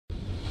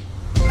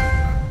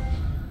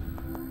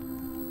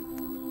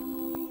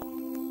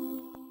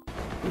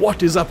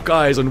What is up,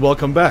 guys, and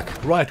welcome back.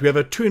 Right, we have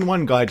a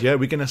 2-in-1 guide here.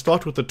 We're going to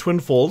start with the Twin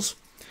Falls,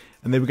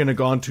 and then we're going to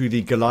go on to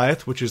the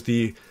Goliath, which is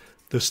the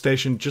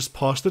station just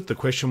past it, the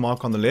question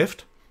mark on the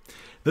left.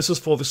 This is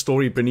for the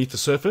story beneath the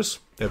surface.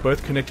 They're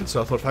both connected, so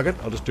I thought, fuck it,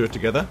 I'll just do it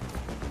together.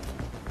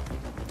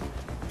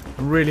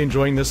 I'm really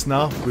enjoying this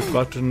now. I've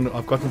gotten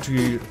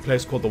to a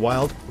place called the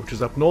Wild, which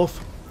is up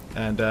north,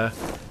 and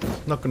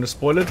not going to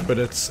spoil it, but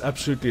it's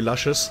absolutely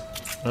luscious.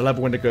 I love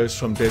it when it goes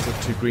from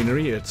desert to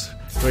greenery. It's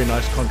very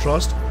nice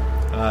contrast.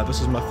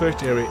 This is my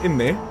first area in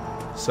there,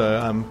 so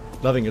I'm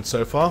loving it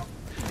so far.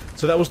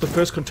 So that was the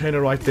first container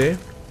right there,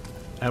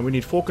 and we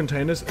need 4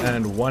 containers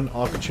and 1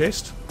 arc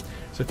chest.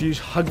 So if you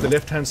hug the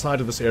left hand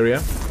side of this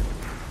area,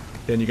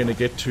 then you're going to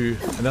get to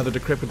another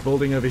decrepit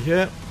building over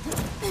here,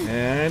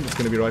 and it's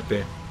going to be right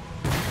there.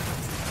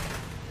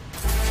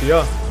 So yeah,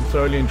 I'm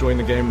thoroughly enjoying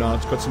the game now.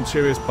 It's got some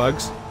serious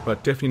bugs,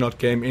 but definitely not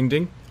game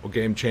ending or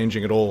game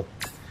changing at all.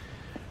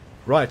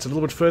 Right, a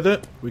little bit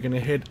further, we're going to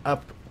head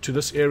up to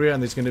this area,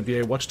 and there's going to be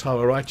a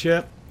watchtower right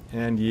here,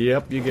 and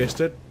yep, you guessed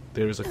it,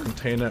 there is a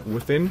container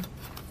within,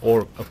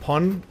 or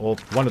upon, or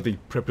one of the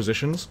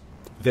prepositions.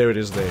 There it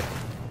is there.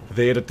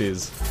 There it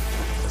is.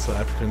 South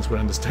Africans would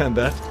understand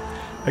that.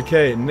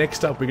 Okay,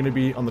 next up we're going to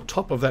be on the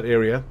top of that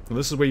area, and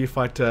this is where you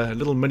fight a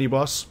little mini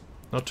boss,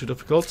 not too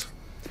difficult.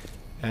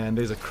 And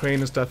there's a crane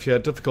and stuff here,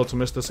 difficult to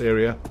miss this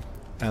area,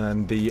 and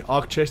then the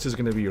arc chest is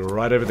going to be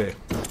right over there.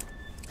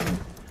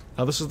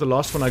 Now this is the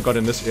last one I got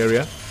in this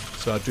area,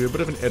 so I'll do a bit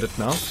of an edit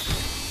now,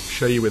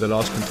 show you where the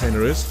last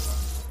container is.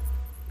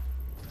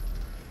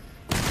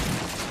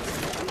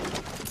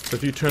 So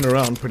if you turn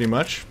around pretty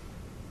much,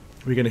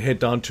 we're going to head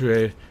down to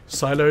a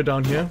silo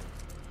down here,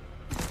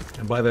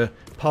 and by the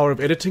power of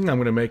editing I'm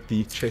going to make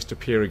the chest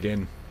appear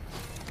again.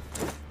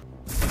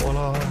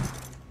 Voila!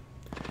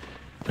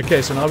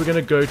 Okay, so now we're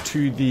going to go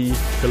to the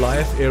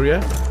Goliath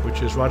area,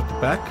 which is right at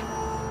the back.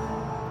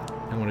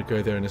 I'm going to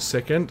go there in a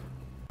second.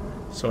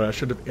 Sorry, I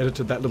should have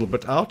edited that little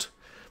bit out.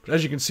 But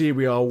as you can see,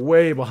 we are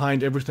way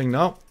behind everything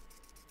now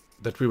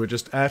that we were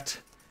just at.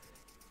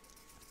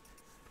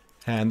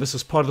 And this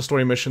is part of the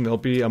story mission. There'll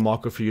be a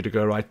marker for you to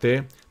go right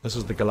there. This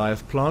is the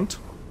Goliath plant.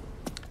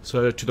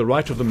 So to the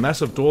right of the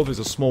massive door, there's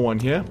a small one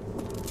here.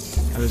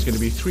 And there's going to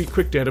be 3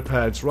 quick data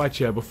pads right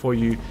here before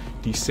you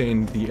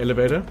descend the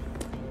elevator.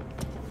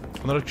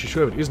 I'm not actually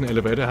sure if it is an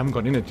elevator. I haven't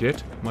got in it yet.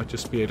 It might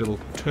just be a little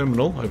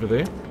terminal over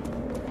there.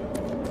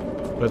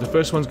 But the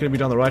first one's going to be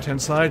down the right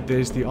hand side.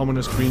 There's the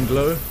ominous green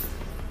glow.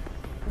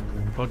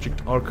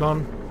 Project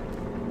Archon.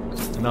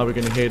 And now we're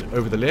going to head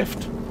over the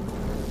left.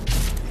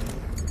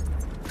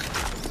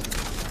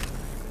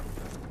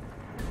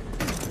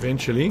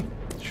 Eventually.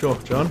 Sure,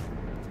 John.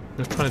 I'm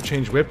just trying to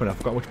change weapon. I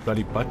forgot which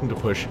bloody button to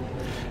push.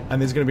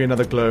 And there's going to be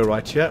another glow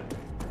right here.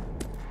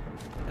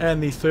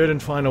 And the third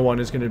and final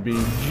one is going to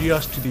be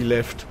just to the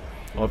left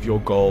of your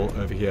goal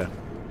over here.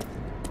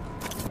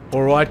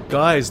 Alright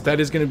guys,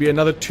 that is going to be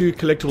another 2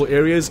 collectible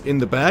areas in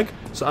the bag.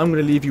 So I'm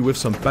going to leave you with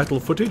some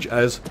battle footage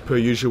as per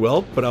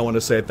usual. But I want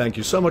to say thank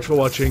you so much for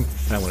watching,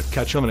 and I want to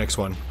catch you on the next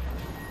one.